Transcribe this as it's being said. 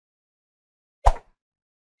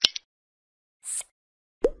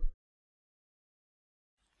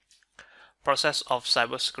process of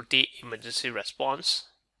cybersecurity emergency response.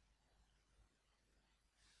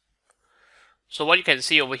 So what you can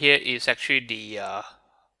see over here is actually the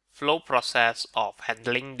flow process of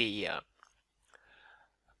handling the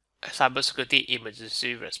cybersecurity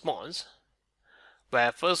emergency response,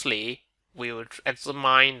 where firstly we would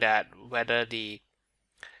examine that whether the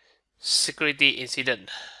security incident,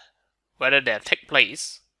 whether they take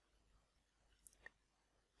place.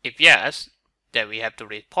 If yes, then we have to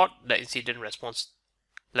report the incident response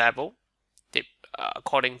level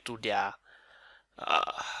according to their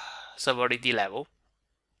severity level.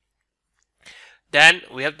 Then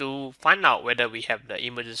we have to find out whether we have the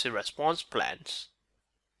emergency response plans.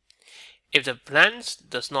 If the plans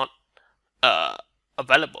does not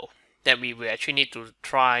available, then we will actually need to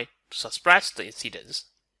try to suppress the incidents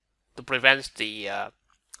to prevent the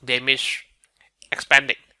damage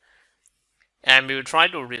expanding, and we will try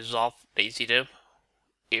to resolve the incident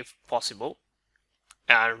if possible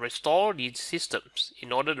and restore these systems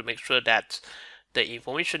in order to make sure that the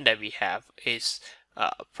information that we have is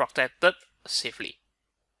protected safely.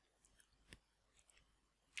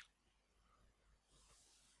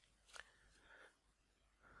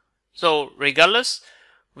 So regardless,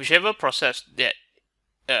 whichever process that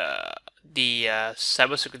the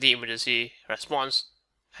cybersecurity emergency response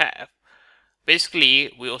have,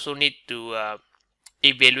 basically we also need to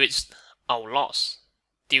evaluate our loss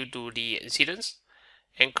due to the incidents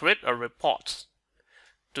and create a report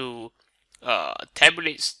to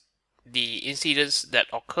tabulate the incidents that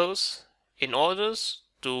occurs in order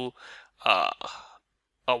to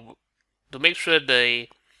make sure the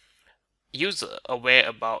user aware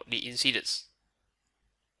about the incidents.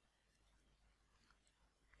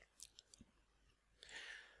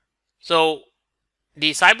 So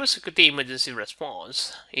the cybersecurity emergency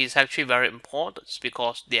response is actually very important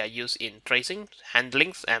because they are used in tracing,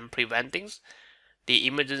 handling, and preventing the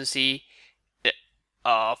emergency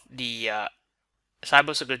of the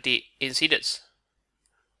cybersecurity incidents.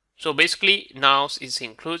 So basically, now it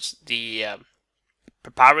includes the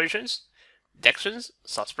preparations, detections,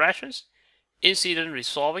 suppressions, incident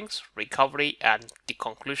resolving, recovery, and the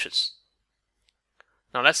conclusions.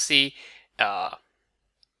 Now let's see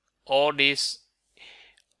all these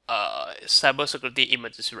cybersecurity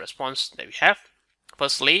emergency response that we have.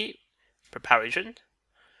 Firstly, preparation.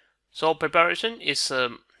 So preparation is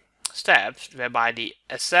steps whereby they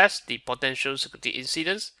assess the potential security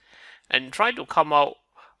incidents and try to come out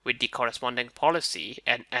with the corresponding policy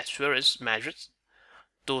and assurance measures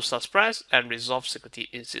to suppress and resolve security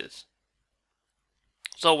incidents.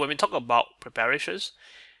 So when we talk about preparations,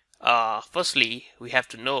 firstly we have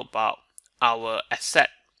to know about our asset,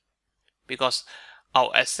 because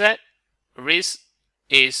our asset risk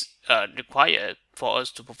is required for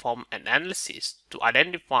us to perform an analysis to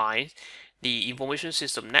identify the information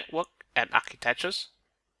system network and architectures,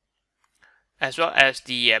 as well as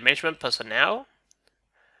the management personnel,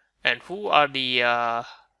 and who are the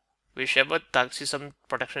whichever system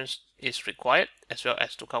protections is required, as well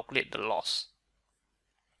as to calculate the loss.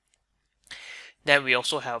 Then we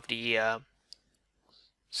also have the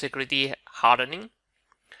security hardening,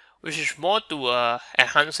 which is more to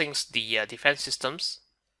enhancing the defense systems.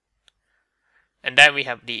 And then we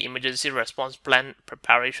have the emergency response plan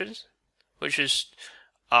preparations, which is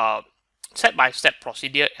step-by-step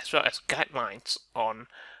procedure as well as guidelines on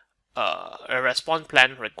a response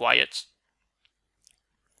plan required.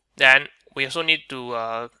 Then we also need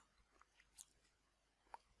to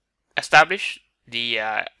establish the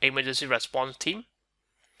emergency response team,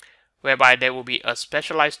 whereby there will be a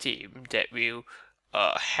specialized team that will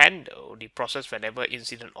handle the process whenever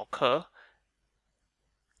incident occur.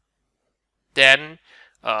 Then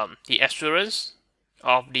the assurance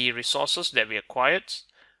of the resources that we acquired,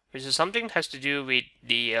 which is something that has to do with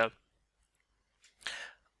the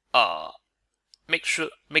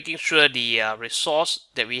making sure the resource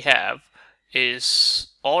that we have is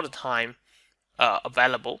all the time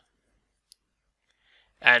available.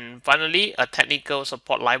 And finally, a technical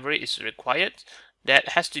support library is required that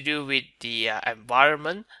has to do with the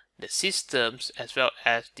environment, the systems, as well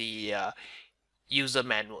as the user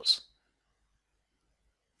manuals.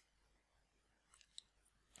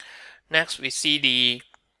 Next, we see the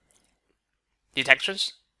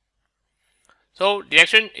detections. So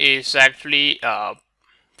detection is actually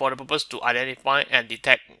for the purpose to identify and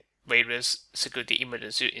detect various security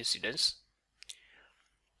emergency incidents.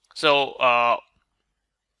 So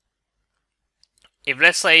if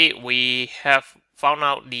let's say we have found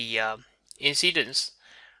out the incidents,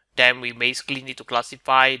 then we basically need to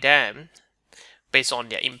classify them based on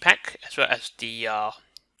their impact as well as the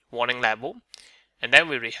warning level, and then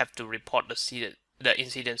we have to report the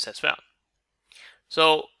incidents as well.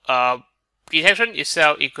 So detection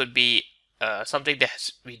itself, it could be something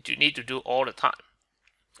that we do need to do all the time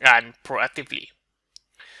and proactively.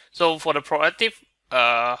 So for the proactive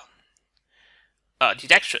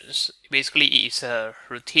detections, basically it is a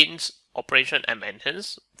routine operation and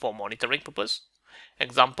maintenance for monitoring purpose.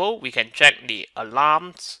 Example, we can check the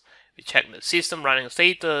alarms, we check the system running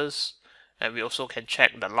status, and we also can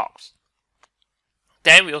check the logs.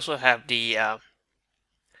 Then we also have the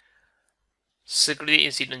security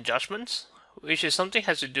incident judgments, which is something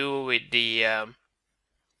has to do with the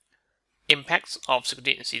impacts of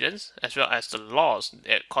security incidents as well as the loss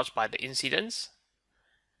caused by the incidents.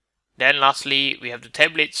 Then lastly, we have to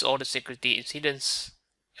tabulate all the security incidents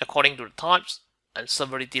according to the types and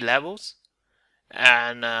severity levels,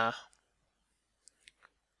 and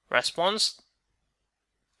response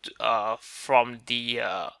from the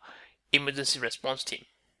emergency response team.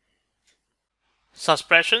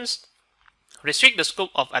 Suppressions restrict the scope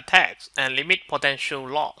of attacks and limit potential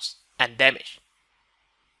loss and damage.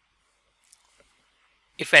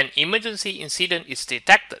 If an emergency incident is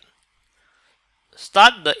detected,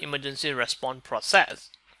 start the emergency response process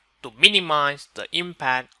to minimize the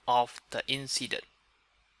impact of the incident.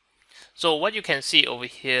 So what you can see over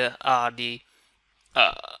here are the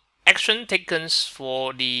action taken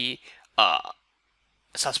for the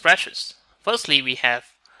suppressions. Firstly, we have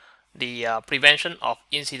the prevention of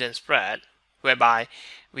incident spread, whereby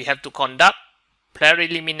we have to conduct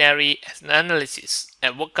preliminary analysis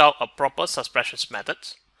and work out a proper suppression method.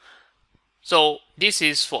 So this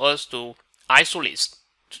is for us to isolate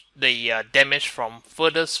the damage from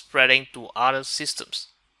further spreading to other systems.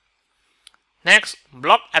 Next,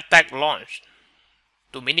 block attack launch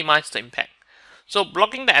to minimize the impact. So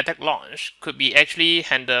blocking the attack launch could be actually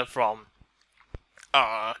handled from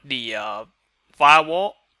the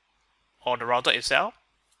firewall or the router itself.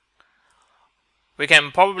 We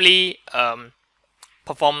can probably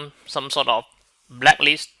perform some sort of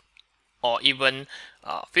blacklist or even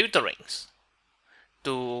filterings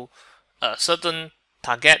to certain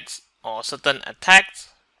targets or certain attacks.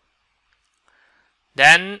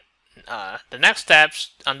 Then the next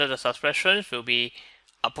steps under the suppressions will be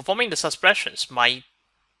performing the suppressions by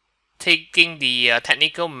taking the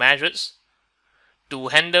technical measures to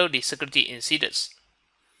handle the security incidents.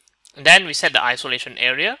 And then we set the isolation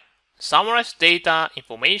area, summarize data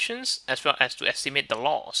informations, as well as to estimate the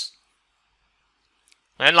loss.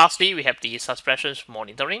 And lastly, we have the suppressions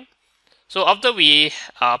monitoring. So after we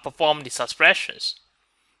perform the suppressions,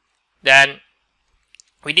 then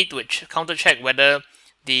we need to counter check whether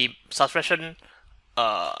the suppression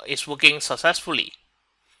is working successfully.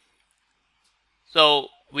 So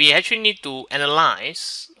we actually need to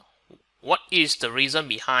analyze what is the reason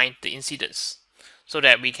behind the incidents, so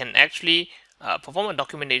that we can actually perform a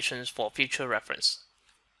documentation for future reference.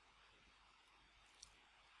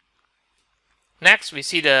 Next, we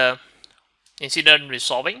see the incident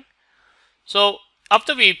resolving. So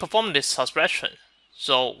after we perform this suppression,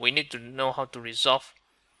 so we need to know how to resolve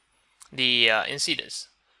the incidents.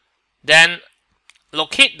 Then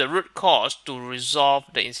locate the root cause to resolve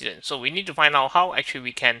the incident. So we need to find out how actually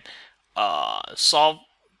we can solve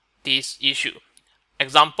this issue.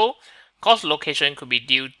 Example, cause location could be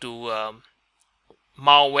due to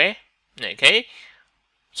malware. Okay,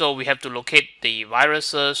 so we have to locate the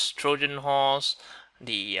viruses, Trojan horse,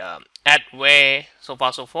 the adware, so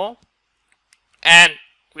far so forth. And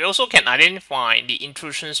we also can identify the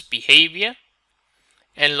intrusion's behavior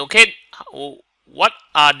and locate what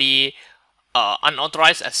are the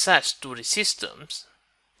unauthorized access to the systems,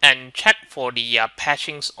 and check for the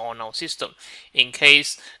patchings on our system in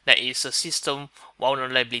case there is a system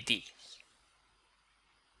vulnerability.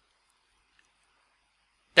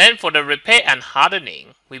 Then for the repair and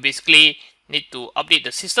hardening, we basically need to update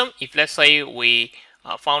the system if, let's say, we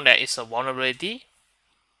found that it's a vulnerability.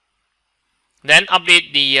 Then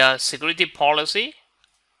update the security policy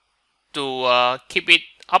to keep it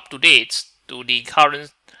up to date to the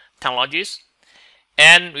current technologies.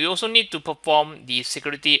 And we also need to perform the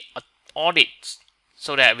security audits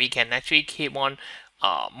so that we can actually keep on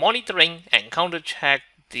monitoring and counter check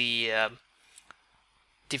the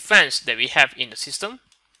defense that we have in the system.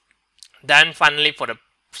 Then finally, for the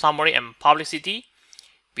summary and publicity,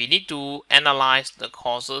 we need to analyze the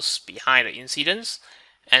causes behind the incidents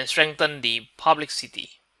and strengthen the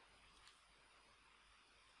publicity.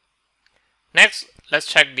 Next, let's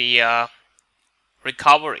check the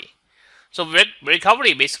recovery. So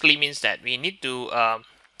recovery basically means that we need to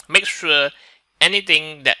make sure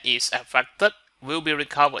anything that is affected will be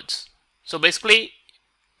recovered. So basically,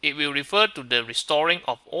 it will refer to the restoring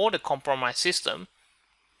of all the compromised system,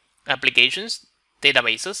 applications,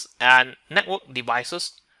 databases, and network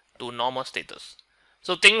devices to normal status.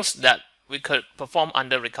 So things that we could perform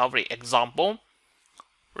under recovery. Example,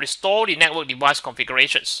 restore the network device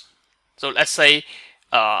configurations. So let's say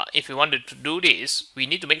if we wanted to do this, we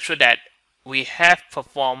need to make sure that we have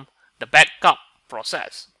performed the backup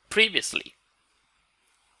process previously.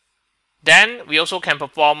 Then we also can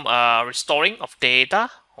perform restoring of data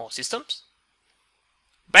or systems,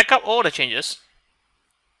 backup all the changes,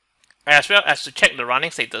 as well as to check the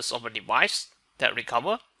running status of a device that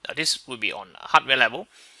recover. This will be on hardware level,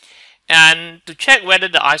 and to check whether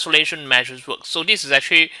the isolation measures work. So this is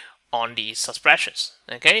actually on the suppressions.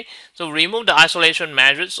 Okay, so remove the isolation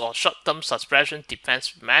measures or short-term suppression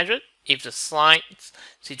defense measure if the site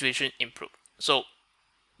situation improve. So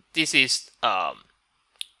this is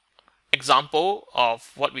example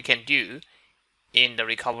of what we can do in the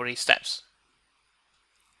recovery steps.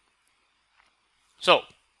 So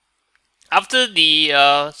after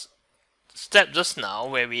the step just now,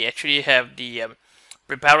 where we actually have the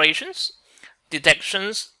preparations,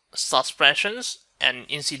 detections, suppressions, and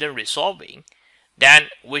incident resolving, then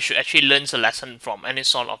we should actually learn a lesson from any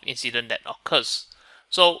sort of incident that occurs.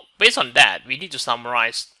 So based on that, we need to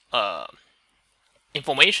summarize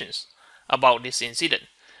informations about this incident.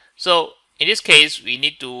 So in this case, we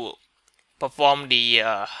need to perform the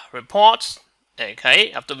reports.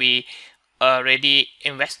 Okay, after we already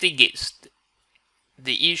investigate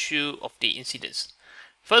the issue of the incidents.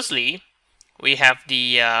 Firstly, we have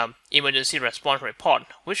the emergency response report,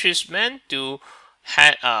 which is meant to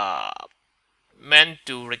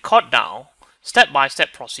record down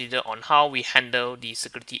step-by-step procedure on how we handle the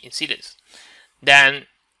security incidents. Then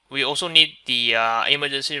we also need the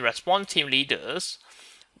emergency response team leaders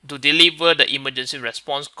to deliver the emergency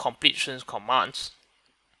response completion commands.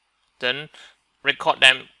 Then record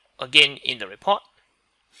them again in the report.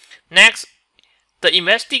 Next, the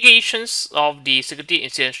investigations of the security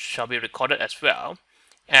incidents shall be recorded as well,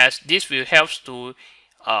 as this will help to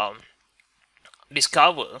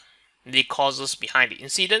discover the causes behind the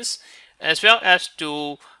incidents, as well as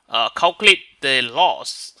to calculate the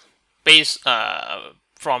loss based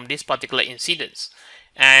from these particular incidents,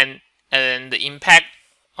 and the impact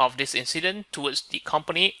of this incident towards the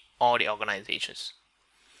company or the organizations.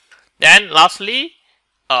 Then lastly,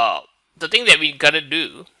 the thing that we gotta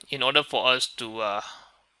do in order for us to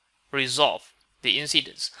resolve the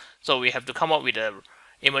incidents. So we have to come up with a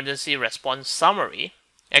emergency response summary.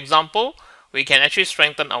 Example, we can actually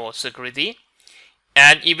strengthen our security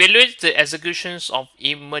and evaluate the executions of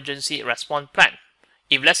emergency response plan.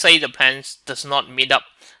 If let's say the plan does not meet up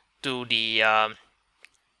to the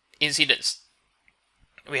incidents,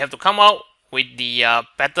 we have to come out with the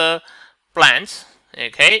better plans.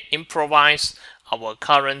 Okay, improvise our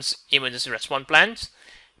current emergency response plans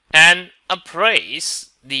and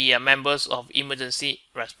appraise the members of emergency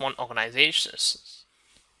response organizations.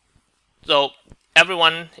 So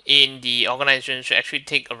everyone in the organization should actually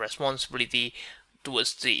take a responsibility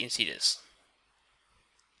towards the incidents.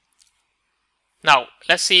 Now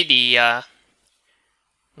let's see the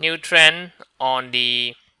new trend on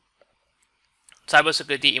the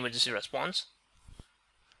cybersecurity emergency response.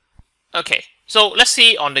 Okay, so let's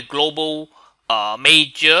see on the global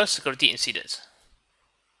major security incidents.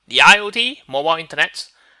 The IoT, mobile internet,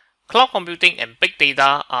 cloud computing, and big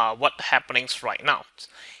data are what happenings right now.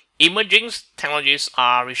 Emerging technologies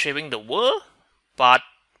are reshaping the world, but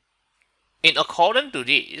in accordance to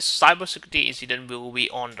this, cybersecurity incident will be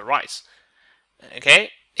on the rise.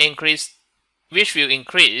 Okay, which will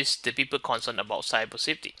increase the people concerned about cyber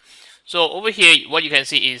safety. So over here, what you can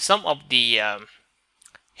see is some of the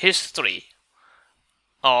history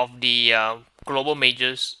of the global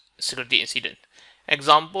major security incident.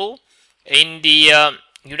 Example, in the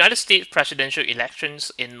United States presidential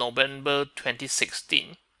elections in November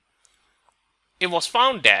 2016, it was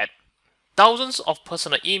found that thousands of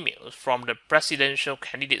personal emails from the presidential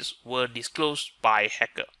candidates were disclosed by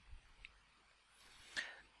hacker.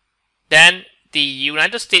 Then the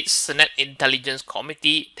United States Senate Intelligence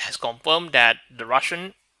Committee has confirmed that the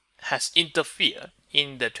Russian has interfered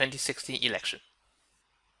in the 2016 election.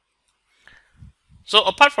 So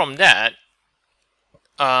apart from that,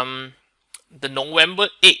 the November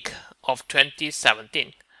 8th of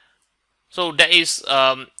 2017, so there is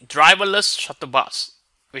driverless shuttle bus,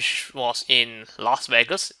 which was in Las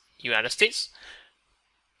Vegas, United States.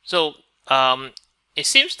 So it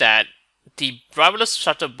seems that the driverless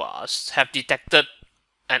shuttle bus have detected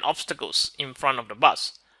an obstacles in front of the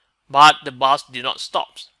bus, but the bus did not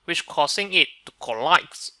stop, which causing it to collide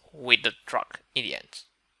with the truck in the end.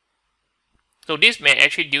 So this may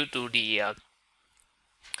actually due to the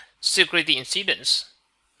security incidents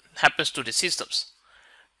happens to the systems.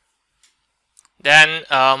 Then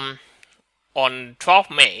on 12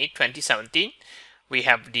 May 2017, we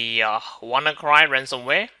have the WannaCry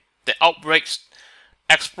ransomware. The outbreaks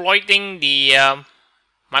exploiting the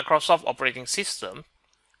Microsoft operating system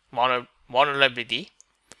vulnerability.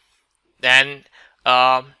 Then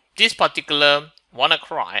this particular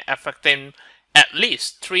WannaCry affecting at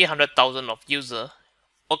least 300,000 of users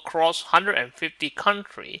across 150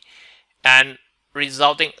 countries and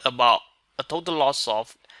resulting about a total loss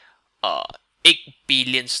of 8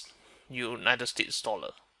 billion United States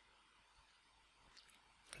dollar.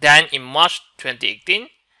 Then in March 2018,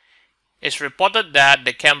 it's reported that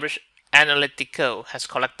the Cambridge Analytica has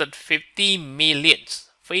collected 50 million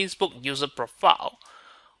Facebook user profile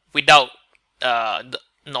without the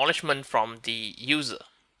acknowledgement from the user,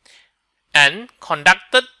 and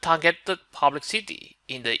conducted targeted publicity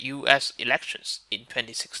in the US elections in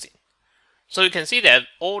 2016. So you can see that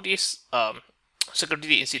all these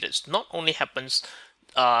security incidents not only happens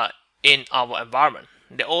in our environment,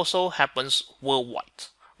 they also happens worldwide,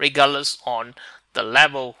 regardless on the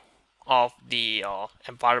level of the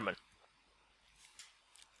environment.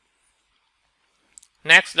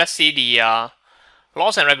 Next, let's see the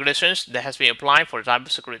laws and regulations that has been applied for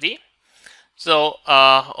cybersecurity. So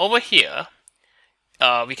over here,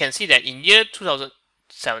 we can see that in year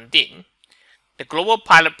 2017, the global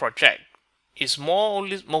pilot project is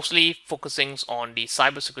mostly focusing on the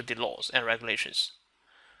cybersecurity laws and regulations.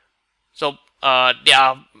 So they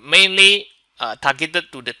are mainly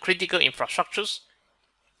targeted to the critical infrastructures,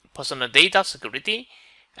 personal data security,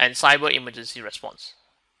 and cyber emergency response.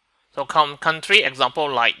 So country example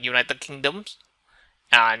like United Kingdom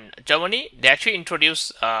and Germany, they actually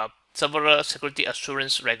introduced several security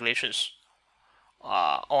assurance regulations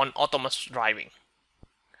on autonomous driving.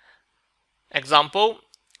 Example,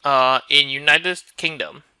 in United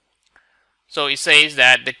Kingdom, so it says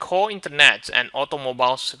that the core internet and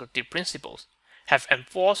automobile security principles have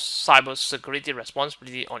enforced cyber security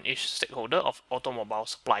responsibility on each stakeholder of automobile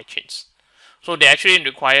supply chains. So they actually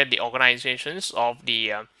require the organizations of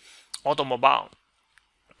the automobile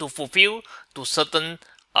to fulfill to certain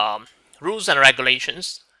rules and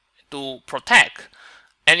regulations to protect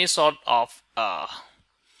any sort of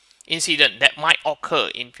incident that might occur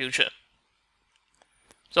in future.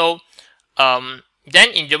 So then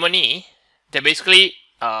in Germany, they basically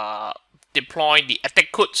deploy the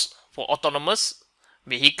attack codes for autonomous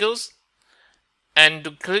vehicles and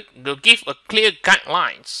to give a clear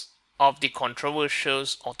guidelines of the controversial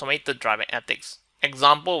automated driving ethics.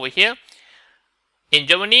 Example over here, in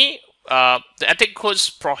Germany, the ethic codes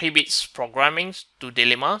prohibits programming to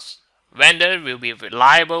dilemmas. Vendor will be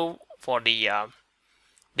liable for the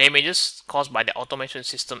damages caused by the automation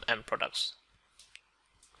system and products.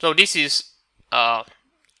 So this is the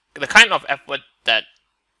kind of effort that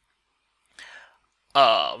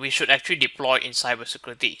we should actually deploy in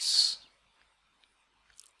cybersecurity.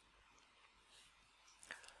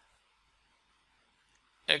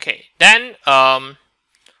 Okay, then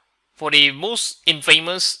for the most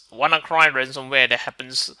infamous WannaCry ransomware that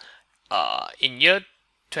happens in year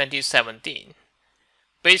 2017,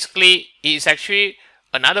 basically it is actually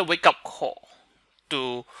another wake-up call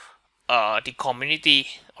to the community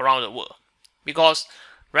around the world, because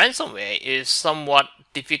ransomware is somewhat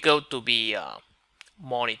difficult to be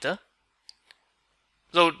monitored.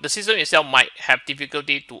 So the system itself might have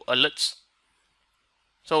difficulty to alert.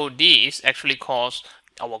 So these actually cause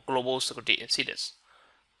our global security incidents.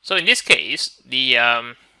 So in this case, the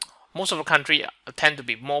most of the country tend to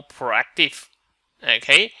be more proactive,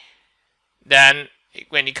 okay, than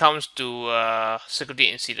when it comes to security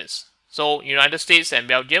incidents. So United States and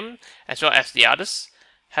Belgium, as well as the others,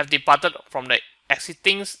 have departed from the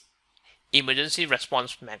existing emergency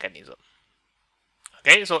response mechanism.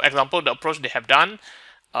 Okay, so example, the approach they have done,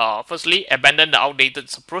 firstly, abandon the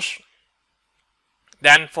outdated approach,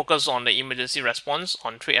 then focus on the emergency response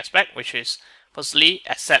on three aspects, which is firstly,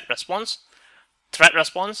 asset response, threat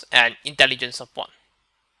response, and intelligence support.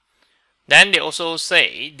 Then they also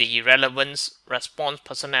say the relevant response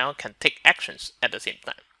personnel can take actions at the same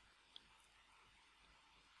time.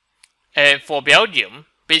 And for Belgium,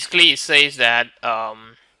 basically it says that the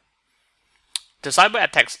cyber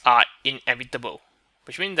attacks are inevitable,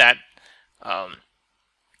 which means that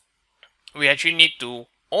we actually need to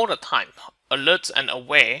all the time alert and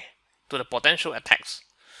aware to the potential attacks.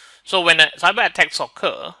 So when cyber attacks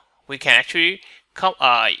occur, we can actually come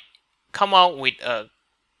out with a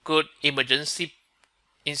good emergency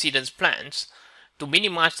incidents plans to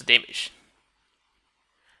minimize the damage.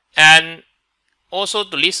 And Also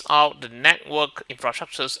to list out the network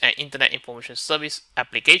infrastructures and internet information service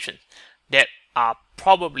applications that are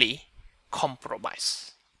probably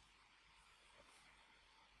compromised.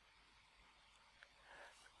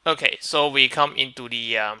 Okay, so we come into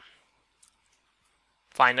the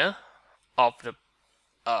final of the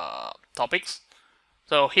topics.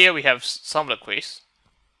 So here we have some of the quiz.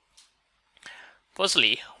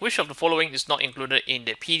 Firstly, which of the following is not included in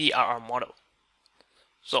the PDRR model?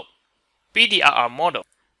 So, PDRR model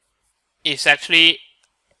is actually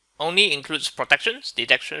only includes protections,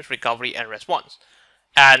 detections, recovery, and response.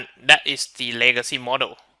 And that is the legacy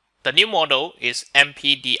model. The new model is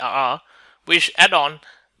MPDRR, which add on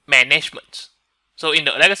management. So in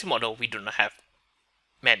the legacy model, we do not have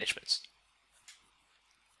management.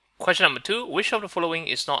 Question number 2, which of the following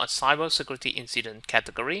is not a cybersecurity incident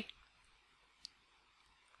category?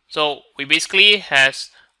 So we basically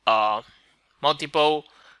has multiple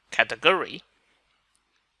category.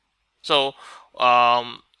 So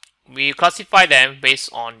we classify them based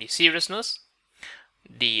on the seriousness,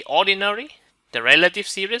 the ordinary, the relative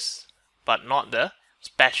serious, but not the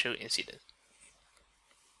special incident.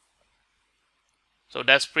 So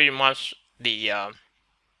that's pretty much the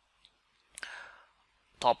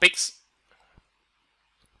topics